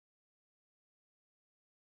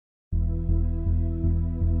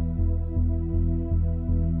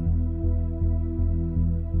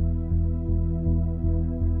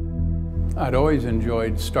I'd always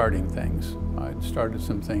enjoyed starting things. I'd started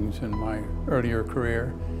some things in my earlier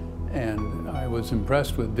career, and I was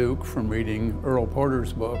impressed with Duke from reading Earl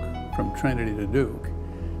Porter's book, From Trinity to Duke.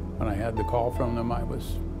 When I had the call from them, I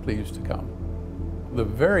was pleased to come. The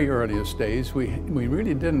very earliest days, we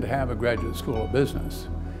really didn't have a graduate school of business.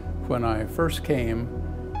 When I first came,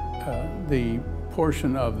 the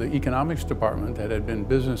portion of the economics department that had been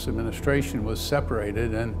business administration was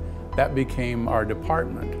separated, and that became our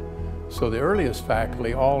department. So the earliest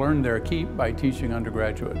faculty all earned their keep by teaching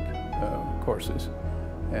undergraduate courses,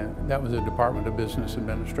 and that was the Department of Business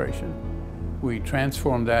Administration. We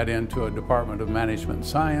transformed that into a Department of Management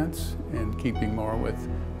Science, in keeping more with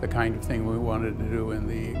the kind of thing we wanted to do in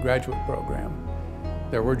the graduate program.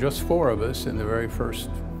 There were just 4 of us in the very first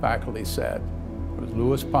faculty set. It was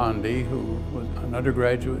Louis Pondy, who was an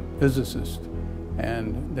undergraduate physicist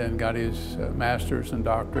and then got his master's and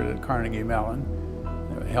doctorate at Carnegie Mellon.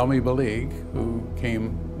 Helmy Balig, who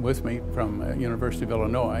came with me from University of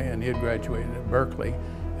Illinois, and he had graduated at Berkeley,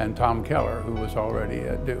 and Tom Keller, who was already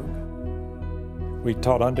at Duke. We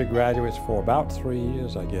taught undergraduates for about 3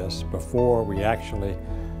 years, I guess, before we actually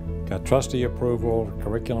got trustee approval,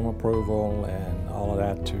 curriculum approval, and all of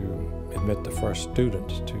that to admit the first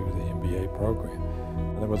students to the MBA program.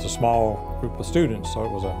 There was a small group of students, so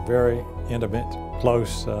it was a very intimate,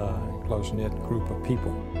 close-knit group of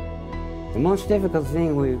people. The most difficult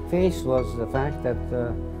thing we faced was the fact that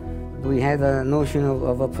we had a notion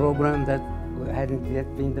of a program that hadn't yet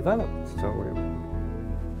been developed. So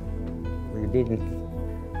we didn't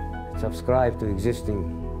subscribe to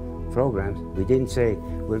existing programs. We didn't say,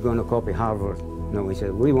 we're going to copy Harvard. No, we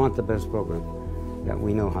said, we want the best program that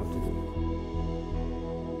we know how to do.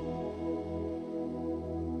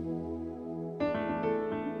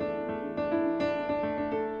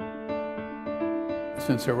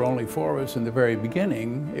 Since there were only 4 of us in the very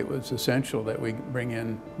beginning, it was essential that we bring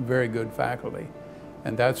in very good faculty.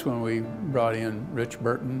 And that's when we brought in Rich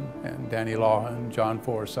Burton and Danny Lawhan, John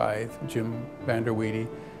Forsyth, Jim Vanderweedy.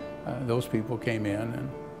 Those people came in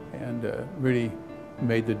and really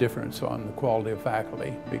made the difference on the quality of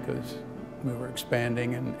faculty, because we were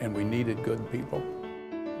expanding and we needed good people.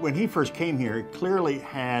 When he first came here, he clearly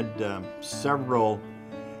had several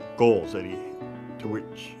goals to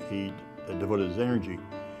which he devoted his energy.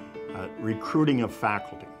 Recruiting of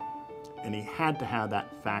faculty, and he had to have that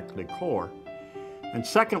faculty core. And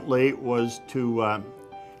secondly was to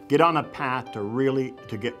get on a path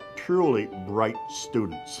to get truly bright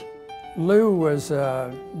students. Lou was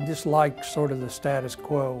just like sort of the status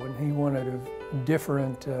quo, and he wanted a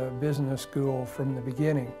different business school from the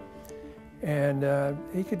beginning. And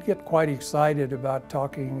he could get quite excited about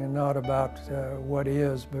talking, and not about what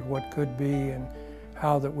is, but what could be, and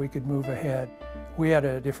how that we could move ahead. We had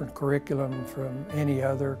a different curriculum from any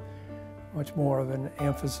other, much more of an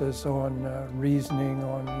emphasis on reasoning,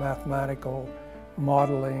 on mathematical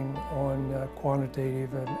modeling, on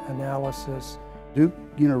quantitative analysis. Duke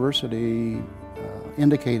University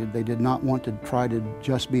indicated they did not want to try to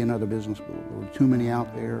just be another business school. There were too many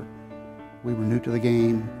out there. We were new to the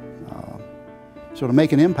game. So to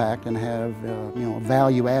make an impact and have a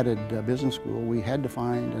value-added business school, we had to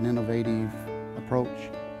find an innovative approach,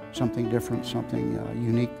 something different, something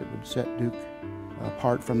unique that would set Duke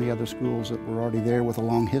apart from the other schools that were already there with a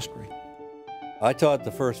long history. I taught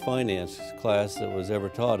the first finance class that was ever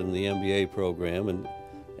taught in the MBA program,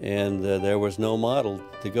 and there was no model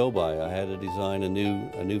to go by. I had to design a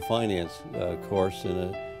new finance course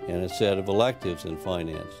and a set of electives in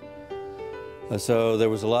finance. So there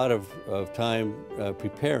was a lot of time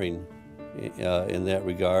preparing in that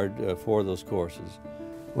regard for those courses.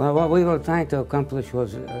 Well, what we were trying to accomplish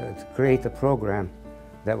was to create a program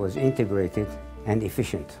that was integrated and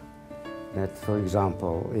efficient. That, for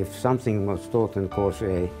example, if something was taught in Course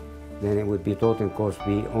A, then it would be taught in Course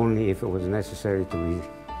B only if it was necessary to be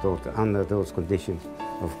taught under those conditions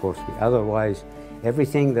of Course B. Otherwise,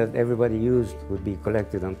 everything that everybody used would be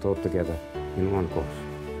collected and taught together in one course.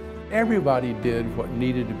 Everybody did what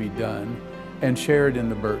needed to be done and shared in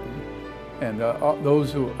the burden. And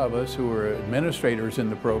those of us who were administrators in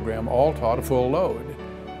the program all taught a full load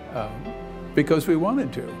because we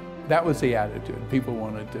wanted to. That was the attitude. People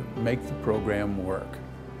wanted to make the program work.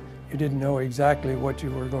 You didn't know exactly what you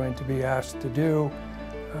were going to be asked to do,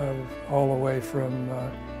 all the way from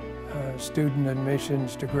student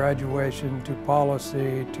admissions to graduation to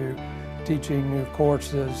policy to teaching new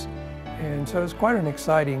courses. And so it was quite an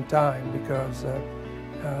exciting time, because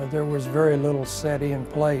there was very little set in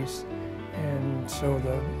place. And so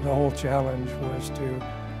the whole challenge was to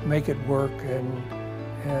make it work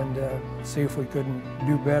and see if we couldn't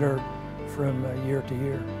do better from year to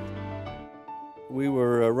year. We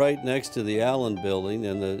were right next to the Allen building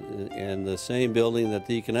and the same building that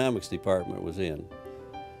the economics department was in.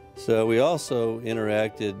 So we also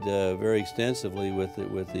interacted very extensively with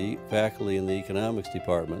the faculty in the economics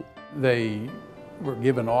department. They were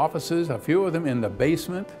given offices, a few of them in the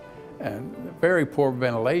basement, and very poor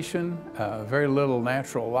ventilation, very little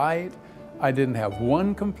natural light. I didn't have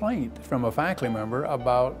one complaint from a faculty member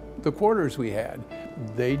about the quarters we had.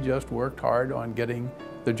 They just worked hard on getting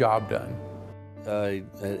the job done. I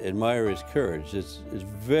admire his courage. It's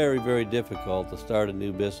very, very difficult to start a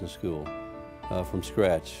new business school from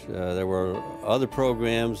scratch. There were other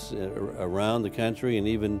programs around the country and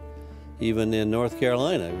even in North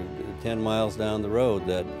Carolina, 10 miles down the road,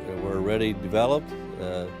 that were already developed,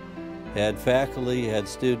 had faculty, had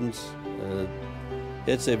students.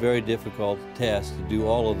 It's a very difficult task to do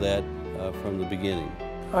all of that from the beginning.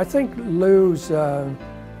 I think Lou's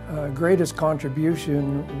greatest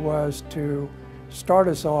contribution was to start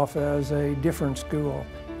us off as a different school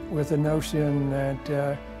with the notion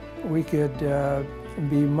that we could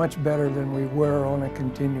be much better than we were on a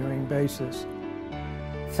continuing basis.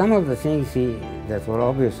 Some of the things that were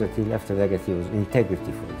obvious that he left a legacy was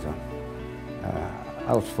integrity, for example.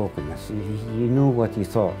 Outspokenness. He knew what he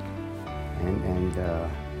thought, and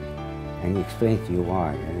he explained to you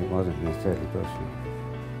why, and it wasn't necessarily personal,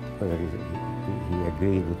 whether he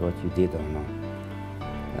agreed with what you did or not.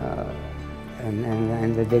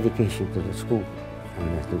 And the dedication to the school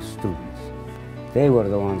and to students. They were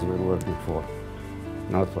the ones we were working for,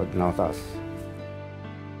 not us.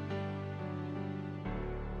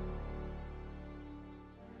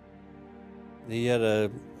 He had a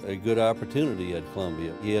good opportunity at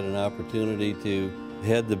Columbia. He had an opportunity to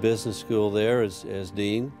head the business school there as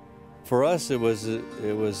dean. For us, it was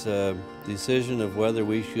a decision of whether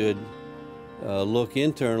we should look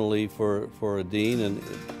internally for a dean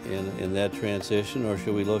in that transition, or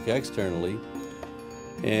should we look externally?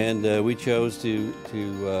 And we chose to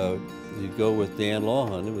go with Dan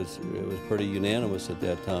Lawhon. It was pretty unanimous at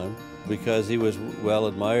that time because he was well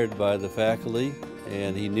admired by the faculty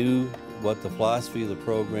and he knew what the philosophy of the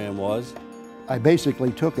program was. I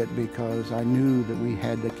basically took it because I knew that we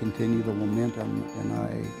had to continue the momentum, and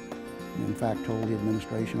I, in fact, told the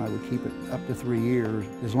administration I would keep it up to 3 years.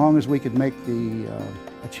 As long as we could make the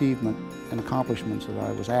achievement and accomplishments that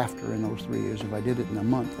I was after in those 3 years. If I did it in a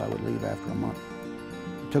month, I would leave after a month.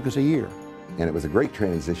 It took us a year. And it was a great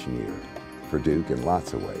transition year for Duke in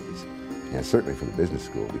lots of ways, and certainly for the business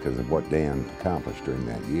school because of what Dan accomplished during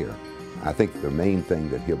that year. I think the main thing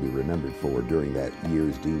that he'll be remembered for during that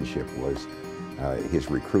year's deanship was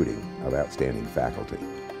his recruiting of outstanding faculty.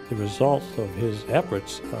 The results of his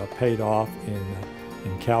efforts paid off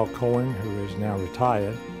in Cal Cohen, who is now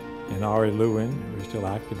retired, and Ari Lewin, who is still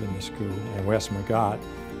active in the school, and Wes McGott,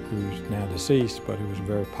 who's now deceased, but who was a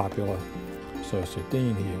very popular associate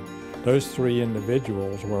dean here. Those three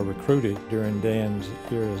individuals were recruited during Dan's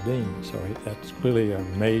year as dean, so that's clearly a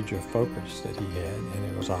major focus that he had, and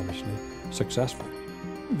it was obviously successful.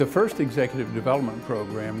 The first executive development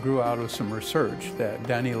program grew out of some research that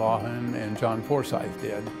Danny Lawhon and John Forsythe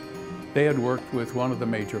did. They had worked with one of the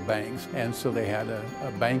major banks, and so they had a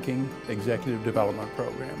banking executive development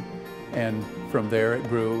program. And from there it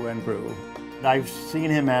grew and grew. I've seen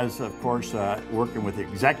him as, of course, working with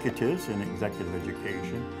executives in executive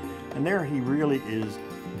education. And there he really is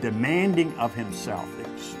demanding of himself,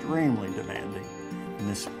 extremely demanding, in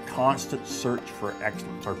this constant search for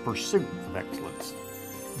excellence, or pursuit of excellence.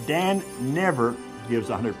 Dan never gives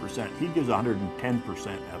 100%. He gives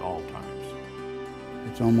 110% at all times.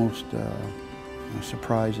 It's almost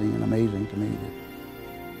surprising and amazing to me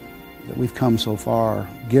that we've come so far,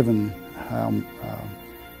 given how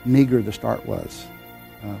meager the start was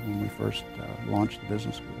when we first launched the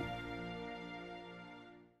business school.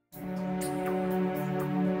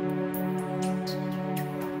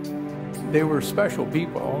 They were special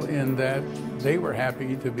people in that they were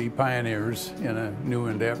happy to be pioneers in a new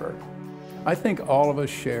endeavor. I think all of us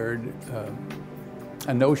shared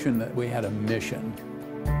a notion that we had a mission.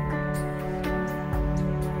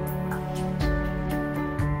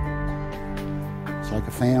 It's like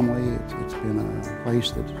a family. It's been a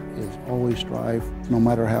place that has always strived. No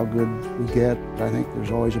matter how good we get, I think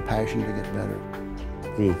there's always a passion to get better.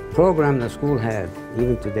 The program the school had,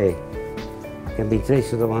 even today, can be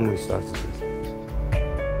traced to the one we started with.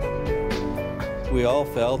 We all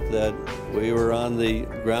felt that we were on the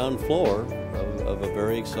ground floor of a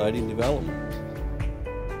very exciting development.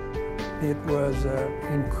 It was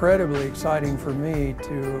incredibly exciting for me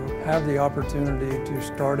to have the opportunity to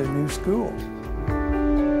start a new school.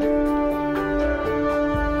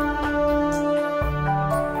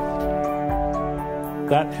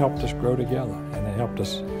 that helped us grow together, and it helped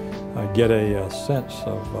us get a sense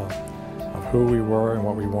of who we were and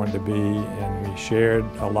what we wanted to be, and we shared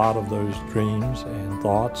a lot of those dreams and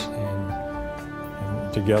thoughts,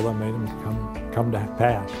 and together made them come to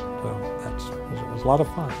pass. So it was a lot of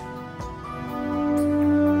fun.